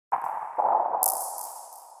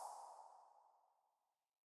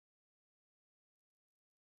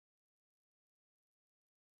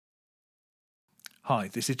Hi,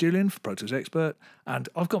 this is Julian for Pro Tools Expert, and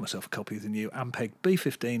I've got myself a copy of the new Ampeg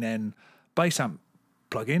B-15N bass amp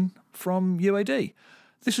plugin from UAD.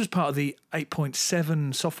 This was part of the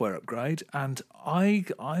 8.7 software upgrade, and I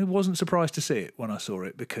wasn't surprised to see it when I saw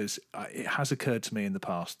it, because it has occurred to me in the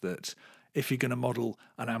past that if you're going to model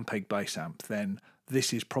an Ampeg bass amp, then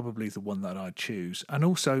this is probably the one that I'd choose. And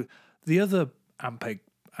also, the other Ampeg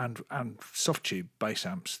and soft tube bass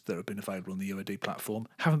amps that have been available on the UAD platform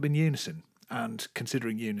haven't been Unison. And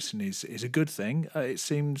considering Unison is a good thing, it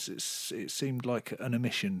seemed like an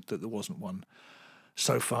omission that there wasn't one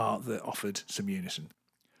so far that offered some Unison.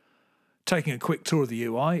 Taking a quick tour of the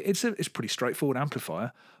UI, it's a pretty straightforward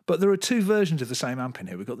amplifier, but there are two versions of the same amp in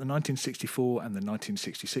here. We've got the 1964 and the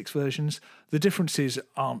 1966 versions. The differences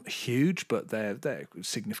aren't huge, but they're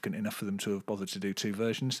significant enough for them to have bothered to do two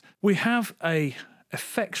versions. We have a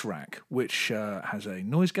effects rack, which has a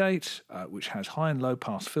noise gate, which has high and low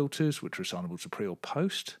pass filters, which are assignable to pre or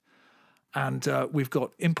post. And we've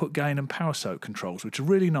got input gain and power soak controls, which are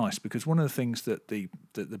really nice, because one of the things that the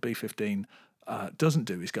B-15 doesn't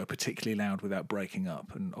do is go particularly loud without breaking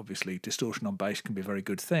up. And obviously distortion on bass can be a very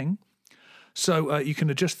good thing. So you can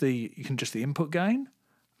adjust the input gain.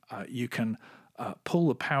 You can pull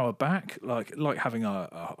the power back, like having a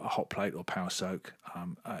hot plate or power soak.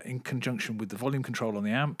 In conjunction with the volume control on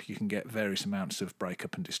the amp, you can get various amounts of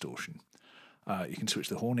breakup and distortion. You can switch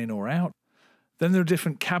the horn in or out. Then there are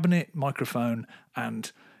different cabinet, microphone,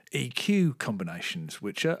 and EQ combinations,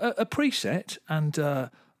 which are preset, and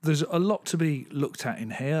there's a lot to be looked at in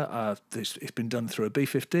here. It's been done through a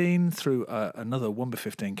B-15, through another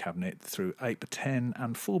 1x15 cabinet, through 8x10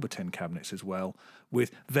 and 4x10 cabinets as well, with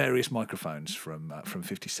various microphones from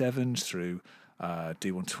 57s through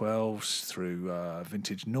D112s, through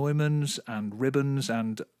vintage Neumanns and ribbons,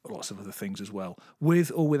 and lots of other things as well,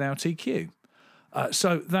 with or without EQ.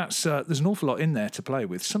 So there's an awful lot in there to play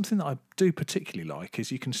with. Something that I do particularly like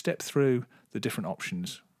is you can step through the different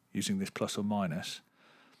options using this plus or minus,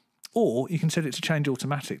 or you can set it to change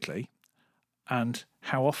automatically, and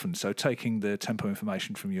how often. So taking the tempo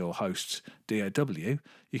information from your host's DAW,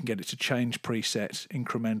 you can get it to change presets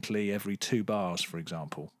incrementally every 2 bars, for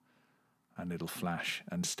example, and it'll flash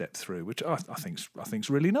and step through, which I think's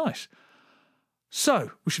really nice.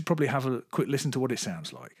 So we should probably have a quick listen to what it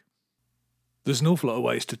sounds like. There's an awful lot of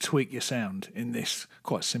ways to tweak your sound in this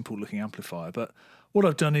quite simple looking amplifier, but what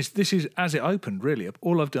I've done is, this is as it opened really.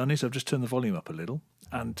 All I've done is I've just turned the volume up a little,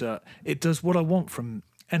 and it does what I want from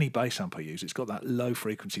any bass amp I use. It's got that low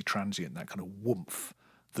frequency transient, that kind of woomph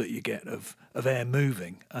that you get of air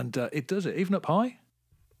moving, and it does it even up high.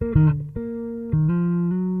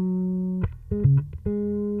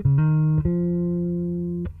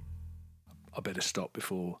 I better stop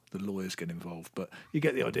before the lawyers get involved, but you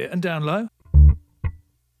get the idea. And down low.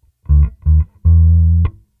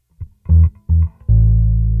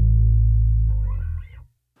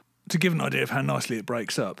 To give an idea of how nicely it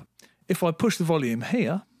breaks up, if I push the volume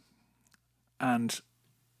here and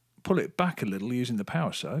pull it back a little using the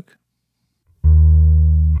power soak,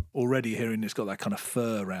 already hearing it's got that kind of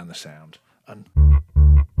fur around the sound, and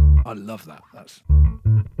I love that. That's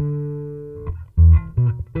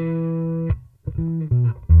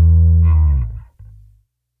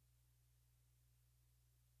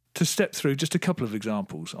to step through just a couple of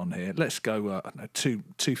examples on here. Let's go two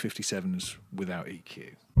 57s without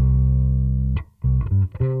EQ.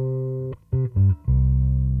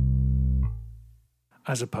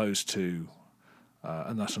 As opposed to,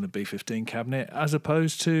 and that's on a B-15 cabinet, as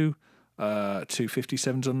opposed to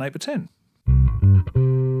 257s on an 8x10.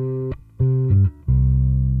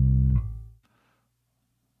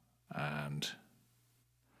 And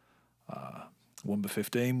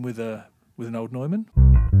 1x15 with an old Neumann.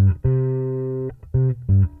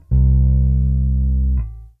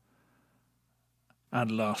 And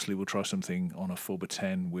lastly, we'll try something on a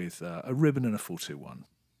 4x10 with a ribbon and a 421.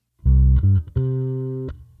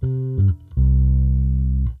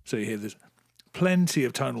 So you hear there's plenty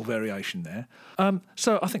of tonal variation there.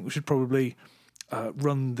 So I think we should probably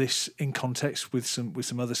run this in context with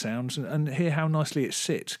some other sounds and hear how nicely it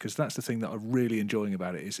sits, because that's the thing that I'm really enjoying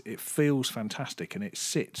about it, is it feels fantastic and it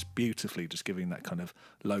sits beautifully, just giving that kind of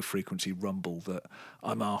low frequency rumble that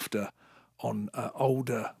I'm after on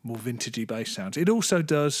older, more vintagey bass sounds. It also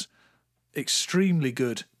does extremely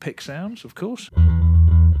good pick sounds, of course.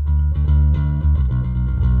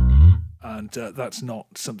 And that's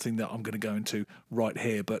not something that I'm going to go into right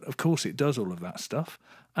here, but of course it does all of that stuff.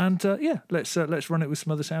 And yeah, let's run it with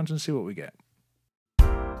some other sounds and see what we get.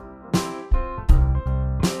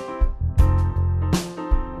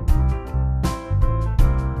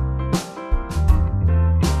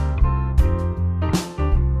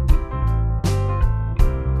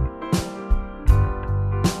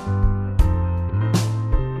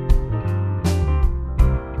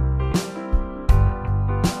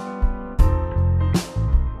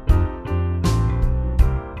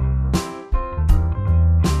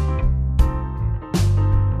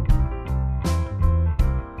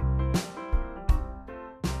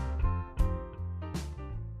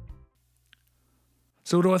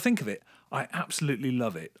 So what do I think of it? I absolutely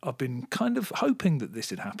love it. I've been kind of hoping that this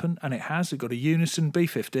would happen, and it has. We've got a Unison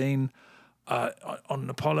B-15 on an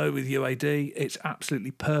Apollo with UAD. It's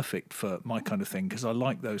absolutely perfect for my kind of thing because I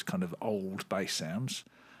like those kind of old bass sounds.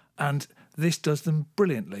 And this does them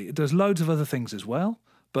brilliantly. It does loads of other things as well,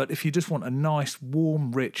 but if you just want a nice,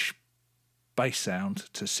 warm, rich bass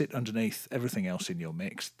sound to sit underneath everything else in your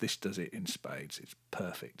mix, this does it in spades. It's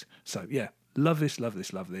perfect. So yeah, love this, love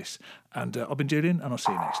this, love this. And I've been Julian, and I'll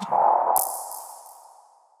see you next time.